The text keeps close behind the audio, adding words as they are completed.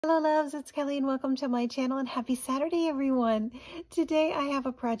Hello loves, it's Kelly and welcome to my channel and happy Saturday everyone. Today I have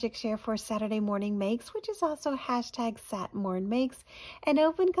a project share for Saturday Morning Makes, which is also hashtag SatMornMakes, an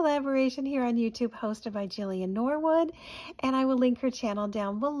open collaboration here on YouTube hosted by Jillian Norwood, and I will link her channel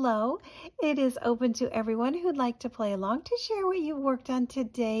down below. It is open to everyone who'd like to play along to share what you worked on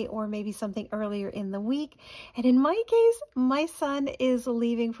today or maybe something earlier in the week. And in my case, my son is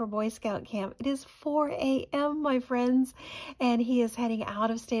leaving for Boy Scout camp. It is 4 a.m. my friends, and he is heading out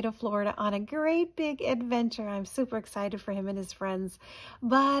of state of Florida on a great big adventure. I'm super excited for him and his friends.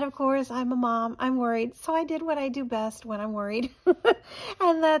 But of course, I'm a mom. I'm worried. So I did what I do best when I'm worried.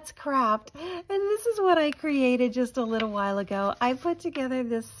 And that's craft. And this is what I created just a little while ago. I put together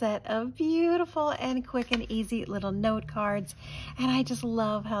this set of beautiful and quick and easy little note cards. And I just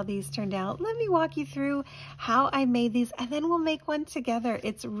love how these turned out. Let me walk you through how I made these and then we'll make one together.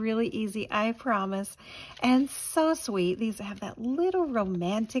 It's really easy, I promise. And so sweet. These have that little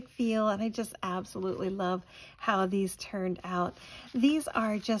romantic feel, and I just absolutely love how these turned out. These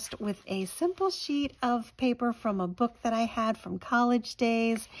are just with a simple sheet of paper from a book that I had from college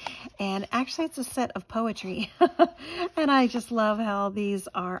days, and actually it's a set of poetry. And I just love how these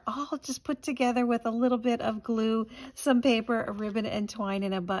are all just put together with a little bit of glue, some paper, a ribbon, and twine,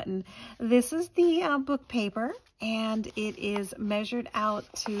 and a button. This is the book paper, and it is measured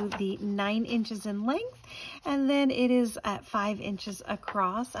out to the 9 inches in length, and then it is at 5 inches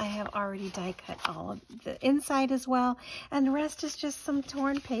across. I have already die cut all of the inside as well, and the rest is just some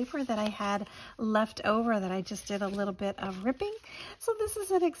torn paper that I had left over that I just did a little bit of ripping. So this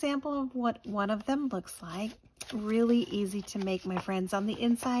is an example of what one of them looks like. Really easy to make, my friends. On the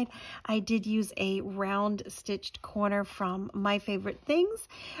inside, I did use a round stitched corner from My Favorite Things.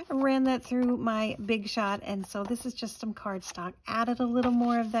 I ran that through my Big Shot, and so this is just some cardstock. Added a little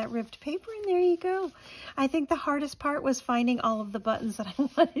more of that ripped paper, and there you go. I think the hardest part was finding all of the buttons that I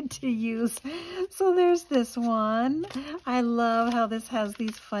wanted to use. So there's this one. I love how this has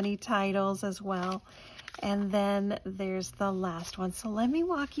these funny titles as well. And then there's the last one. So let me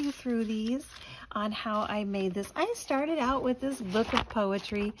walk you through these on how I made this. I started out with this book of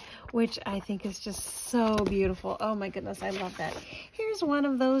poetry, which I think is just so beautiful. Oh my goodness, I love that. Here's one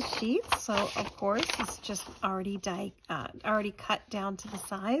of those sheets. So of course, it's just already cut down to the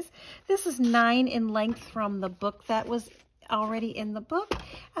size. This is 9 in length from the book that was already in the book,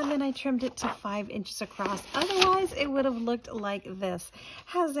 and then I trimmed it to 5 inches across. Otherwise it would have looked like this.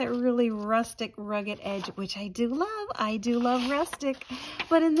 Has that really rustic, rugged edge, which I do love. I do love rustic,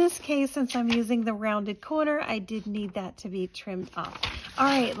 but in this case, since I'm using the rounded corner, I did need that to be trimmed off. All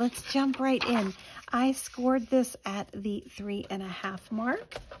right, let's jump right in. I scored this at the 3.5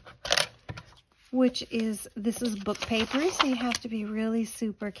 mark, which is, this is book paper, so you have to be really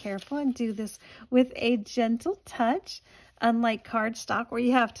super careful and do this with a gentle touch. Unlike cardstock where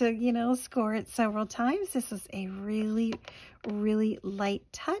you have to, you know, score it several times, this is a really, really light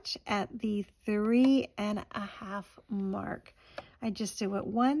touch at the 3.5 mark. I just do it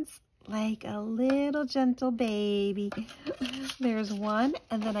once, like a little gentle baby. There's one,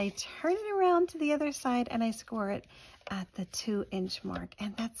 and then I turn it around to the other side and I score it at the 2-inch mark,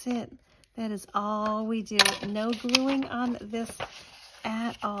 and that's it. That is all we do. No gluing on this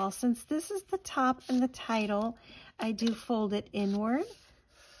at all. Since this is the top and the title, I do fold it inward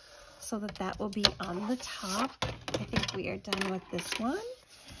so that that will be on the top. I think we are done with this one.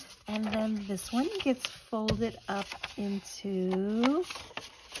 And then this one gets folded up into,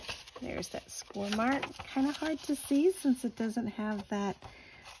 there's that score mark. Kind of hard to see since it doesn't have that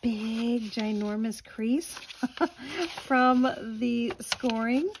big, ginormous crease from the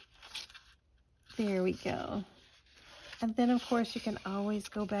scoring. There we go. And then, of course, you can always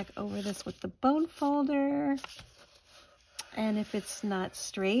go back over this with the bone folder. And if it's not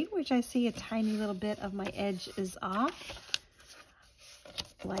straight, which I see a tiny little bit of my edge is off,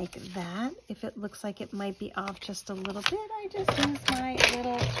 like that. If it looks like it might be off just a little bit, I just use my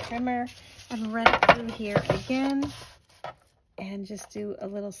little trimmer and run it through here again. And just do a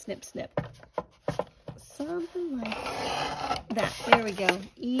little snip, snip. Something like that. There we go.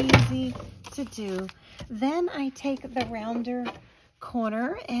 Easy to do. Then I take the rounder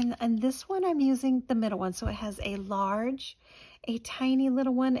corner, and this one I'm using the middle one. So it has a large, a tiny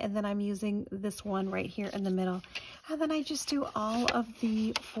little one, and then I'm using this one right here in the middle. And then I just do all of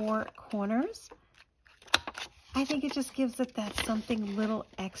the 4 corners. I think it just gives it that something little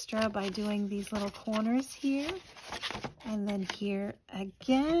extra by doing these little corners here. And then here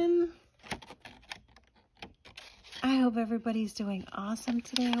again. I hope everybody's doing awesome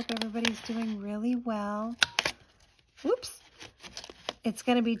today. I hope everybody's doing really well. Oops. It's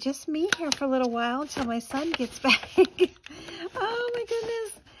going to be just me here for a little while until my son gets back. Oh my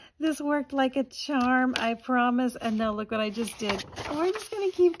goodness. This worked like a charm, I promise. And now look what I just did. We're just going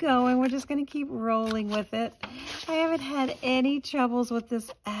to keep going. We're just going to keep rolling with it. I haven't had any troubles with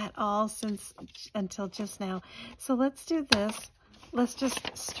this at all until just now. So let's do this. Let's just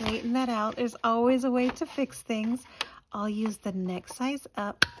straighten that out. There's always a way to fix things. I'll use the next size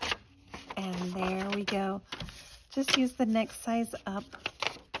up. And there we go. Just use the next size up.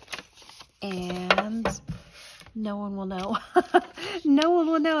 And no one will know. No one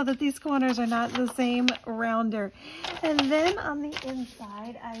will know that these corners are not the same rounder. And then on the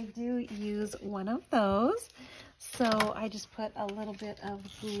inside, I do use one of those. So I just put a little bit of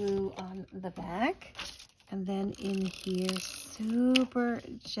glue on the back. And then in here, super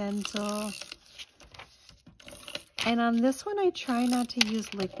gentle. And on this one, I try not to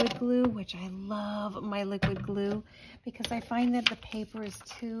use liquid glue, which I love my liquid glue, because I find that the paper is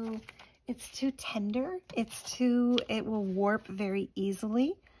it's too tender. It will warp very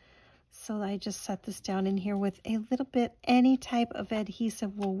easily. So I just set this down in here with a little bit, any type of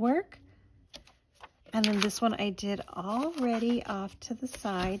adhesive will work. And then this one I did already off to the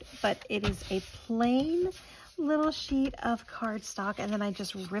side, but it is a plain little sheet of cardstock, and then I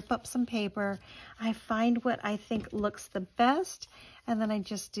just rip up some paper. I find what I think looks the best, and then I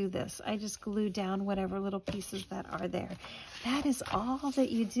just do this. I just glue down whatever little pieces that are there. That is all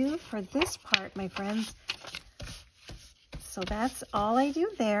that you do for this part, my friends. So that's all I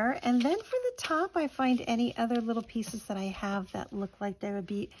do there. And then for the top, I find any other little pieces that I have that look like they would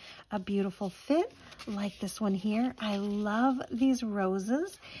be a beautiful fit, like this one here. I love these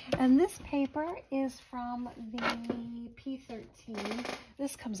roses. And this paper is from the P13.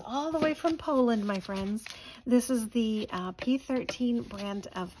 This comes all the way from Poland, my friends. This is the P13 brand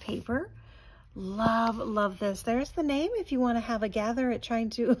of paper. Love this. There's the name if you want to have a gather at trying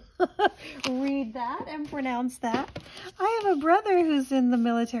to read that and pronounce that. I have a brother who's in the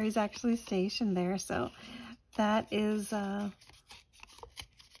military, is actually stationed there, so that is a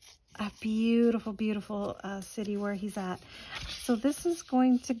beautiful, beautiful city where he's at. So this is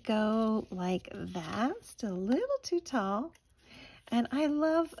going to go like that, still a little too tall. And I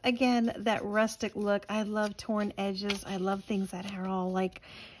love, again, that rustic look. I love torn edges. I love things that are all like,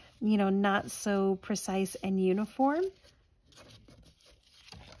 you know, not so precise and uniform.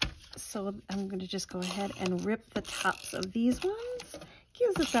 So I'm going to just go ahead and rip the tops of these ones.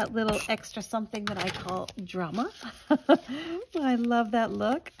 Gives us that little extra something that I call drama. I love that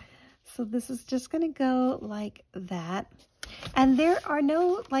look. So this is just going to go like that. And there are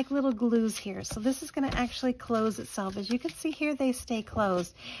no like little glues here. So this is going to actually close itself. As you can see here, they stay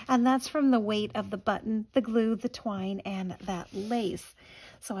closed. And that's from the weight of the button, the glue, the twine, and that lace.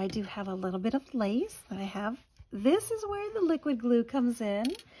 So I do have a little bit of lace that I have. This is where the liquid glue comes in.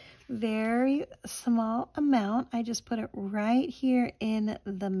 Very small amount. I just put it right here in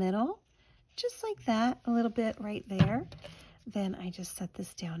the middle. Just like that, a little bit right there. Then I just set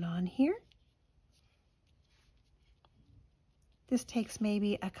this down on here. This takes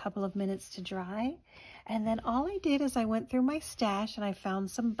maybe a couple of minutes to dry. And then all I did is I went through my stash and I found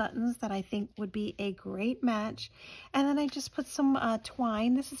some buttons that I think would be a great match. And then I just put some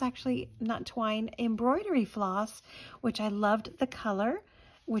twine. This is actually not twine, embroidery floss, which I loved the color,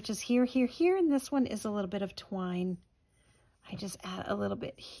 which is here, here, here. And this one is a little bit of twine. I just add a little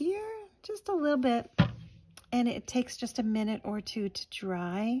bit here, just a little bit. And it takes just a minute or two to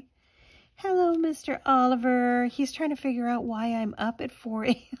dry. Hello, Mr. Oliver. He's trying to figure out why I'm up at 4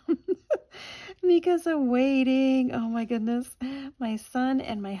 a.m. because I'm waiting. Oh my goodness. My son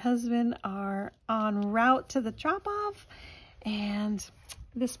and my husband are en route to the drop-off, and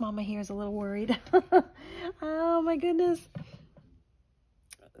this mama here is a little worried. Oh my goodness.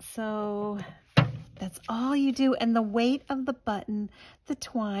 So that's all you do, and the weight of the button, the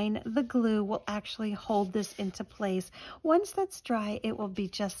twine, the glue will actually hold this into place. Once that's dry, it will be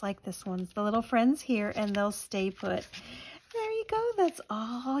just like this one. The little friends here, and they'll stay put. There you go. That's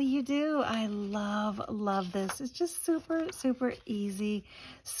all you do. I love this. It's just super easy,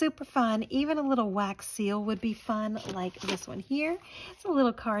 super fun. Even a little wax seal would be fun, like this one here. It's a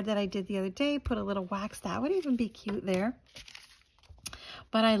little card that I did the other day. Put a little wax. That would even be cute there.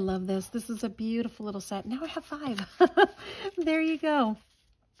 But I love this. This is a beautiful little set. Now I have 5. There you go.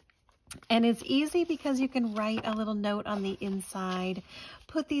 And it's easy because you can write a little note on the inside.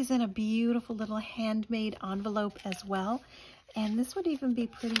 Put these in a beautiful little handmade envelope as well. And this would even be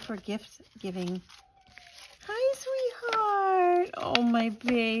pretty for gift giving. Hi, sweetheart. Oh, my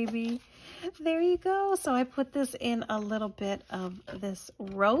baby. There you go. So I put this in a little bit of this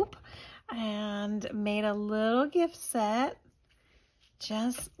rope and made a little gift set.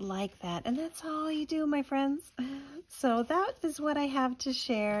 just like that. And that's all you do, my friends. So that is what I have to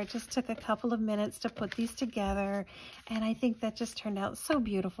share. Just took a couple of minutes to put these together, and I think that just turned out so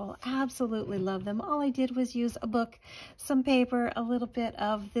beautiful. Absolutely love them. All I did was use a book, some paper, a little bit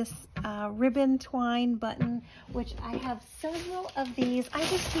of this ribbon twine button, which I have several of these. I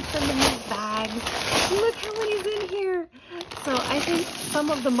just keep them in these bags. Look how many's in here. So I think some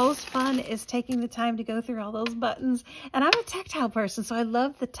of the most fun is taking the time to go through all those buttons. And I'm a tactile person, so I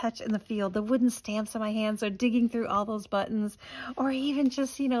love the touch and the feel, the wooden stamps on my hands, or digging through all those buttons, or even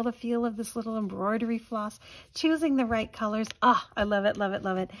just, you know, the feel of this little embroidery floss, choosing the right colors. Ah, I love it, love it,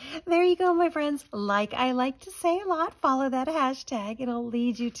 love it. There you go, my friends. Like I like to say a lot, follow that hashtag. It'll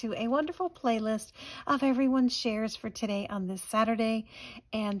lead you to a wonderful playlist of everyone's shares for today on this Saturday.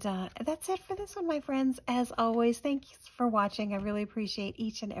 And that's it for this one, my friends. As always, thank you for watching. I really appreciate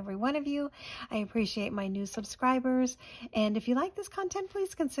each and every one of you. I appreciate my new subscribers. And if you like this content,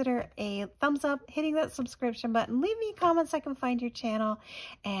 please consider a thumbs up, hitting that subscription button, leave me a comment so I can find your channel.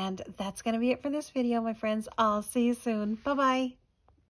 And that's going to be it for this video, my friends. I'll see you soon. Bye-bye.